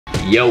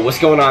Yo, what's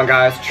going on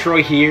guys?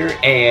 Troy here,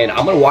 and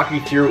I'm gonna walk you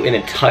through an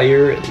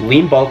entire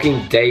lean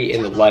bulking day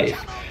in the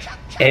life.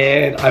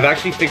 And I've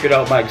actually figured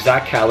out my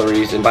exact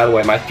calories, and by the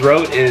way, my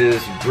throat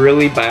is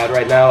really bad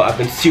right now. I've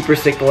been super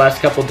sick the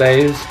last couple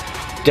days.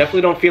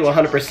 Definitely don't feel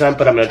 100%,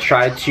 but I'm gonna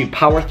try to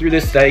power through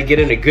this day, get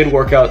in a good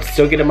workout,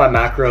 still get in my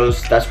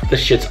macros. That's what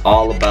this shit's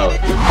all about.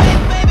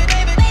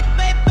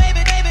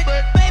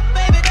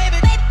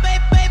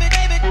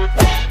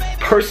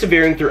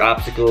 Persevering through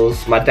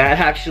obstacles. My dad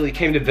actually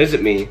came to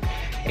visit me,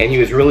 and he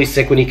was really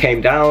sick when he came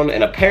down,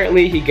 and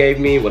apparently he gave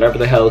me whatever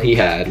the hell he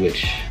had,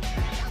 which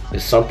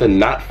is something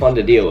not fun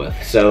to deal with.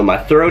 So my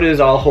throat is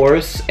all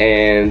hoarse,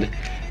 and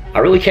I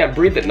really can't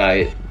breathe at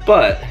night,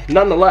 but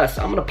nonetheless,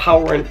 I'm gonna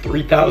power in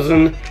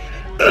 3,000,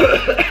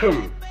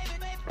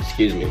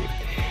 excuse me,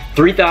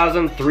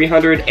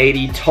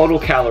 3,380 total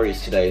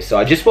calories today. So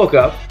I just woke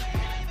up,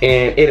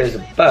 and it is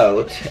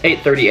about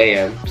 8:30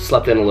 a.m.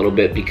 Slept in a little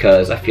bit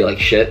because I feel like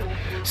shit.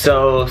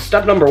 So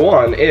step number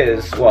one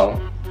is,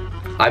 well,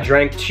 I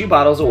drank 2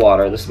 bottles of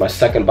water. This is my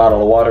second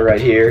bottle of water right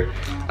here.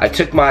 I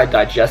took my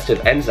digestive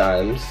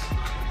enzymes,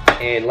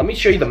 and let me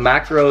show you the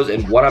macros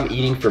and what I'm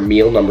eating for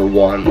meal number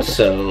 1.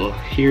 So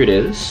here it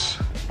is.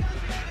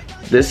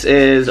 This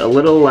is a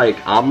little like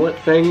omelet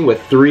thing with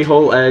 3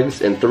 whole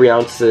eggs and 3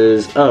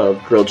 ounces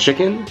of grilled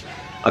chicken,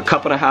 a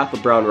cup and a half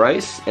of brown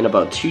rice, and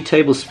about 2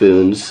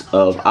 tablespoons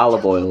of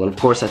olive oil. And of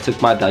course I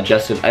took my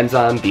digestive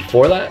enzyme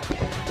before that.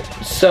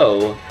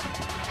 So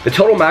the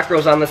total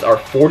macros on this are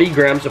 40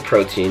 grams of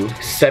protein,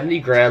 70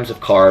 grams of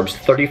carbs,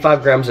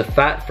 35 grams of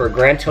fat, for a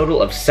grand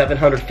total of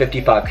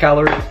 755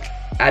 calories.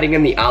 Adding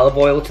in the olive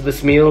oil to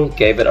this meal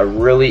gave it a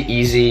really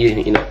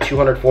easy,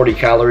 240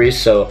 calories.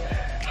 So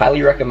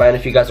highly recommend,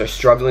 if you guys are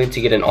struggling to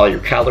get in all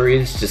your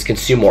calories, just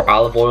consume more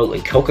olive oil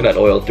and coconut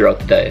oil throughout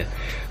the day.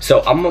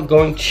 So I'm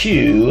going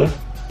to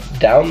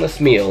down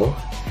this meal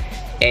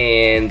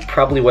and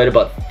probably wait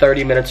about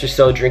 30 minutes or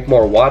so, drink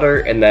more water,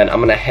 and then I'm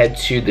gonna head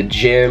to the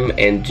gym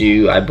and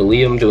I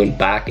believe I'm doing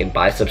back and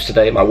biceps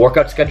today. My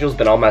workout schedule's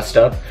been all messed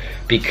up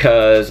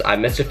because I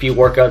missed a few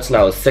workouts and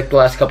I was sick the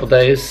last couple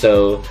days,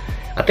 so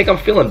I think I'm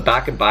feeling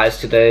back and biceps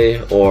today,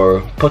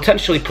 or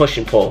potentially push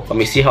and pull. Let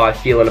me see how I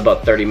feel in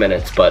about 30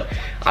 minutes, but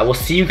I will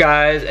see you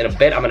guys in a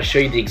bit. I'm gonna show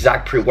you the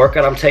exact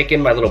pre-workout I'm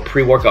taking, my little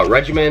pre-workout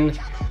regimen,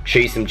 show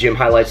you some gym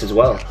highlights as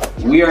well.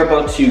 We are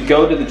about to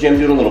go to the gym,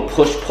 doing a little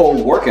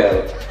push-pull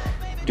workout,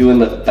 doing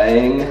the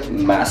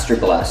Bang Master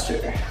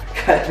Blaster.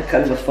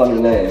 kind of a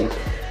funny name.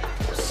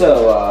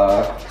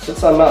 So,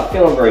 since I'm not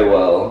feeling very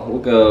well, we'll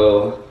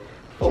go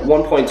about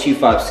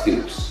 1.25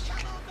 scoops.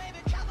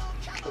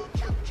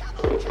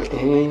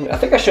 And I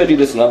think I showed you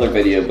this in another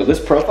video, but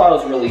this profile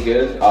is really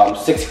good.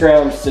 6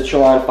 grams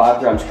citrulline, 5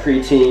 grams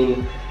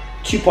creatine,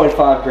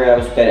 2.5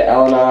 grams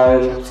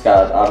beta-alanine. It's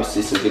got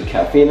obviously some good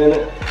caffeine in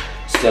it.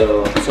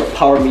 So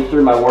power me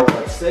through my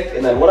workout sick.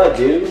 And then what I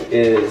do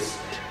is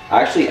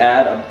I actually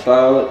add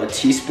about a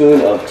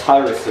teaspoon of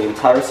tyrosine.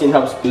 Tyrosine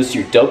helps boost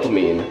your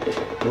dopamine.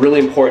 Really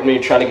important when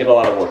you're trying to get a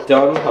lot of work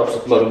done. Helps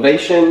with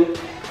motivation,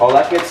 all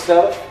that good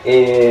stuff.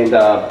 And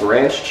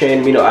branched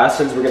chain amino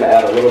acids, we're gonna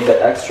add a little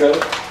bit extra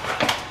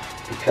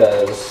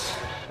because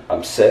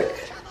I'm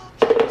sick.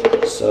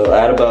 So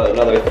add about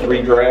another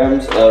 3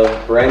 grams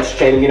of branched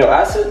chain amino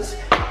acids.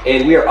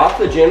 And we are off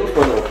the gym for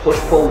a little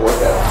push-pull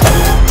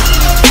workout.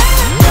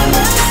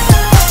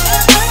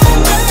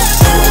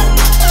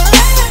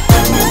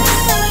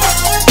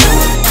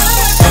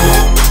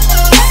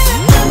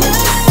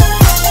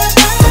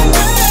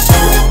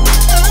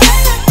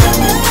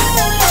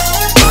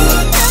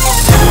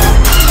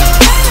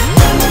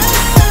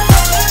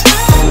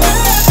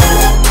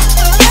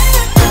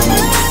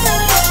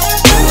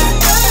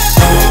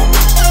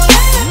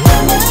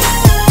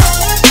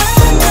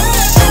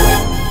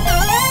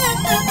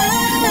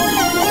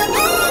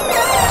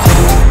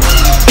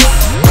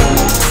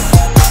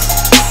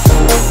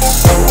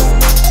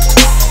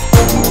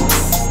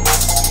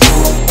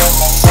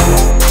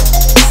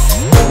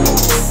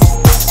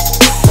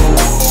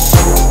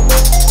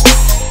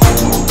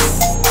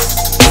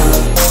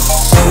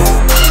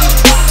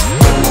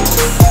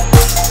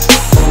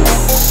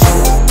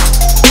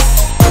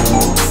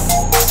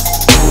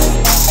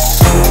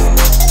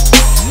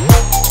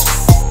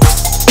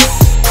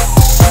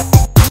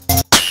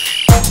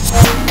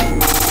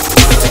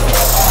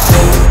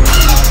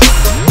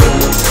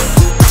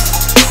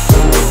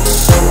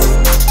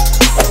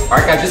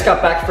 I just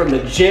got back from the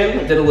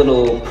gym, did a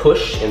little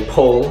push and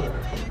pull.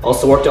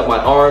 Also worked out my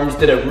arms,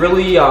 did a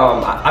really,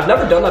 I've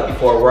never done that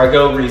before, where I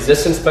go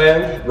resistance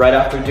band right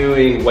after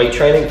doing weight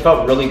training. It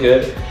felt really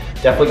good.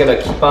 Definitely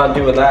gonna keep on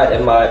doing that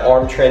in my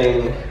arm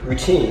training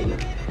routine.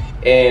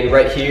 And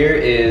right here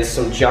is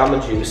some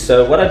Jamba Juice.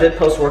 So what I did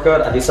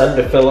post-workout, I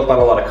decided to fill up on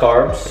a lot of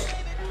carbs.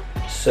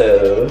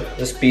 So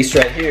this beast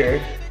right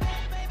here,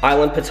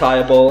 Island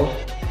Pattaya Bowl.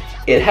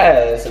 It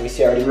has, let me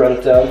see, I already wrote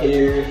it down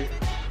here,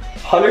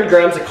 100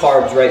 grams of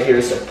carbs right here,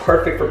 so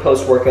perfect for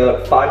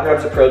post-workout, 5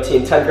 grams of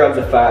protein, 10 grams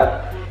of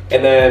fat.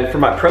 And then for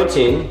my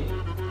protein,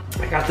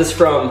 I got this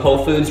from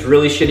Whole Foods,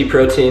 really shitty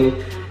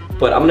protein,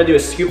 but I'm gonna do a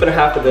scoop and a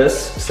half of this,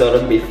 so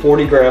it'll be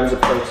 40 grams of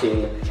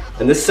protein.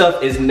 And this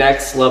stuff is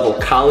next level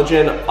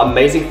collagen,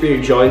 amazing for your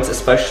joints,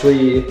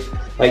 especially,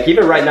 like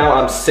even right now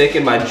I'm sick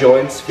and my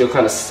joints feel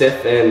kind of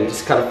stiff and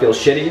just kind of feel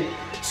shitty.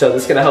 So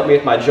this is gonna help me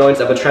with my joints.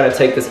 I've been trying to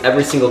take this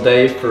every single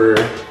day for,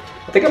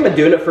 I think I've been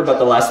doing it for about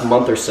the last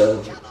month or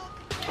so.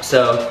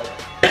 So,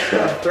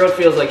 throat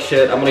feels like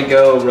shit. I'm gonna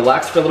go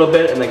relax for a little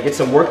bit and then get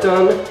some work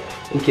done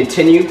and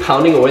continue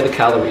pounding away the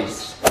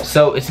calories.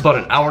 So it's about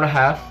an hour and a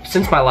half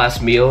since my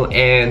last meal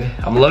and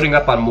I'm loading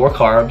up on more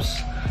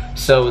carbs.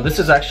 So this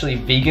is actually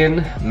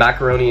vegan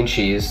macaroni and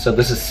cheese. So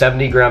this is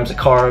 70 grams of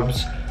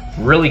carbs,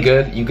 really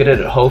good. You get it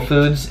at Whole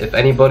Foods if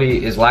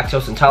anybody is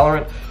lactose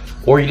intolerant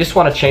or you just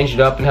want to change it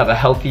up and have a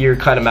healthier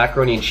kind of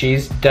macaroni and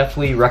cheese.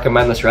 Definitely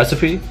recommend this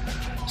recipe.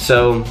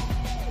 So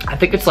I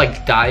think it's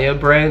like Daiya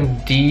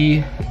brand,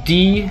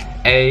 D-A-I-Y-A.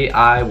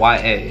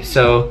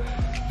 So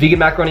vegan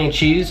macaroni and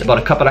cheese, about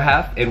a cup and a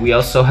half, and we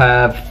also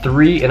have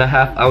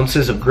 3.5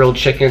 ounces of grilled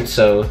chicken,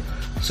 so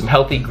some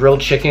healthy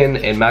grilled chicken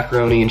and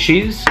macaroni and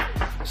cheese.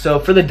 So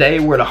for the day,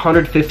 we're at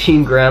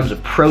 115 grams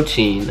of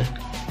protein,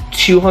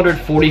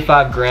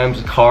 245 grams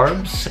of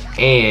carbs,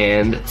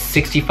 and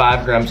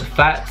 65 grams of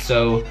fat.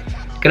 So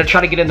gonna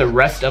try to get in the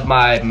rest of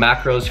my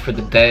macros for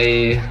the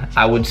day,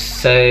 I would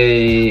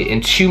say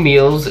in 2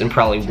 meals and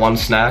probably 1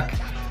 snack.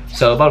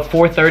 So about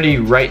 4:30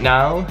 right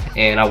now,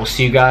 and I will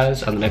see you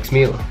guys on the next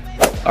meal.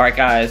 All right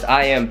guys,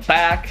 I am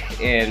back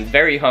and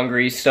very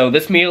hungry. So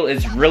this meal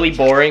is really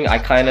boring. I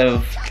kind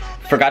of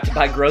forgot to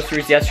buy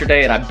groceries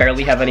yesterday and I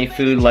barely have any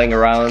food laying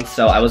around.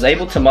 So I was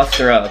able to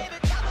muster up,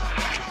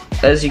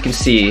 as you can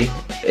see,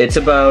 it's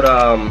about,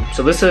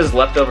 so this is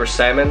leftover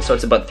salmon. So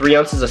it's about 3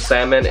 ounces of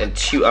salmon and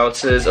 2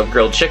 ounces of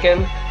grilled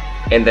chicken.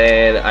 And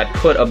then I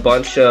put a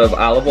bunch of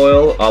olive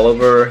oil all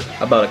over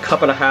about a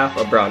cup and a half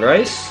of brown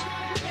rice.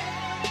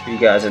 You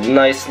guys, a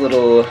nice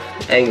little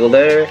angle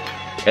there.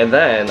 And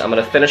then I'm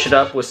gonna finish it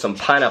up with some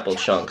pineapple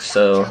chunks.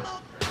 So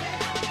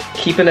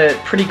keeping it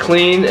pretty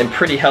clean and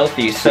pretty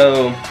healthy.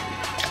 So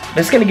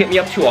this is gonna get me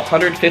up to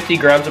 150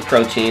 grams of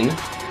protein,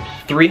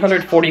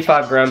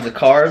 345 grams of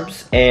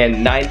carbs,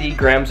 and 90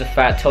 grams of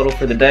fat total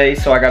for the day.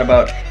 So I got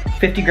about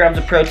 50 grams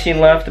of protein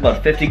left,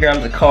 about 50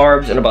 grams of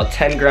carbs, and about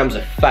 10 grams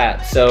of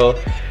fat. So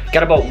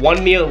got about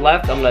 1 meal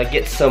left. I'm gonna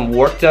get some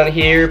work done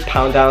here,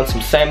 pound down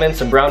some salmon,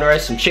 some brown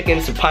rice, some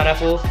chicken, some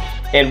pineapple.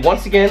 And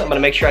once again, I'm gonna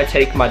make sure I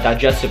take my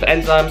digestive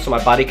enzymes so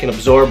my body can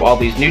absorb all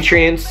these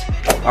nutrients.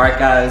 All right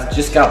guys,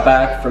 just got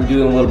back from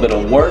doing a little bit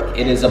of work.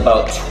 It is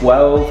about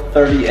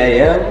 12:30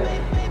 a.m.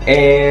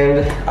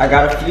 and I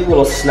got a few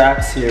little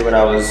snacks here when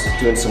I was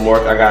doing some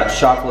work. I got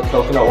chocolate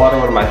coconut water,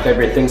 one of my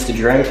favorite things to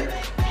drink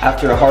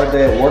after a hard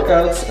day of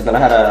workouts. And then I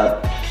had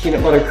a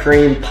peanut butter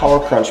cream power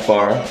crunch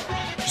bar.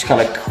 Just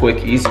kind of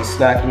quick, easy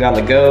snacking on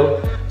the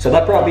go. So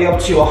that brought me up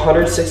to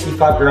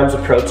 165 grams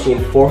of protein,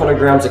 400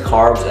 grams of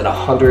carbs, and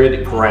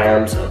 100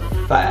 grams of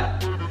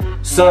fat.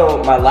 So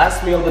my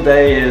last meal of the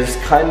day is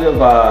kind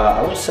of,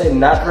 I would say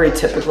not very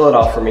typical at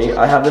all for me.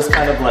 I have this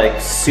kind of like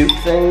soup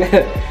thing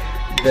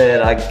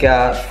that I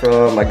got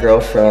from my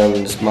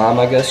girlfriend's mom,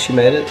 I guess she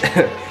made it.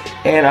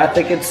 And I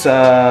think it's,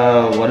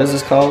 what is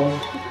this called?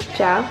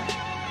 Chow.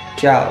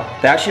 Chow.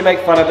 They actually make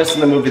fun of this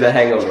in the movie The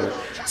Hangover.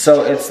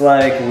 So it's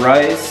like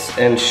rice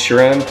and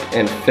shrimp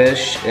and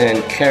fish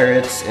and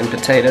carrots and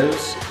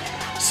potatoes.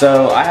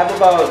 So I have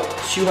about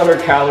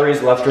 200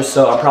 calories left or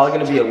so. I'm probably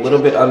gonna be a little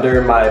bit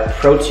under my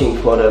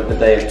protein quota of the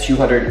day of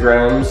 200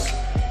 grams,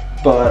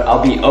 but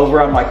I'll be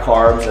over on my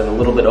carbs and a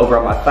little bit over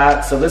on my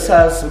fat. So this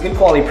has some good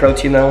quality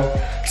protein though,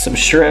 some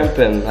shrimp,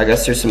 and I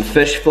guess there's some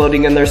fish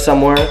floating in there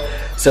somewhere.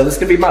 So this is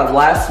gonna be my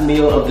last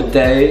meal of the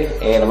day,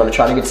 and I'm gonna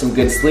try to get some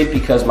good sleep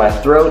because my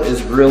throat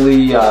is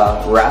really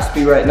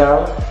raspy right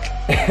now.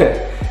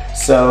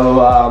 So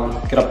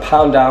gonna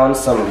pound down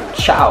some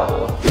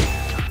chow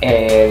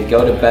and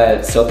go to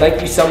bed. So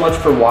thank you so much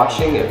for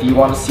watching. If you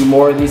want to see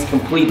more of these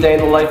complete day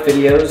in the life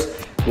videos,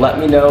 let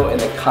me know in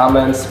the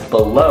comments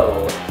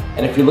below.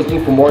 And if you're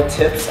looking for more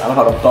tips on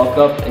how to bulk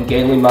up and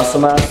gain lean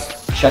muscle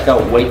mass, check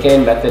out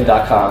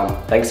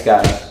weightgainmethod.com. Thanks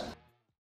guys.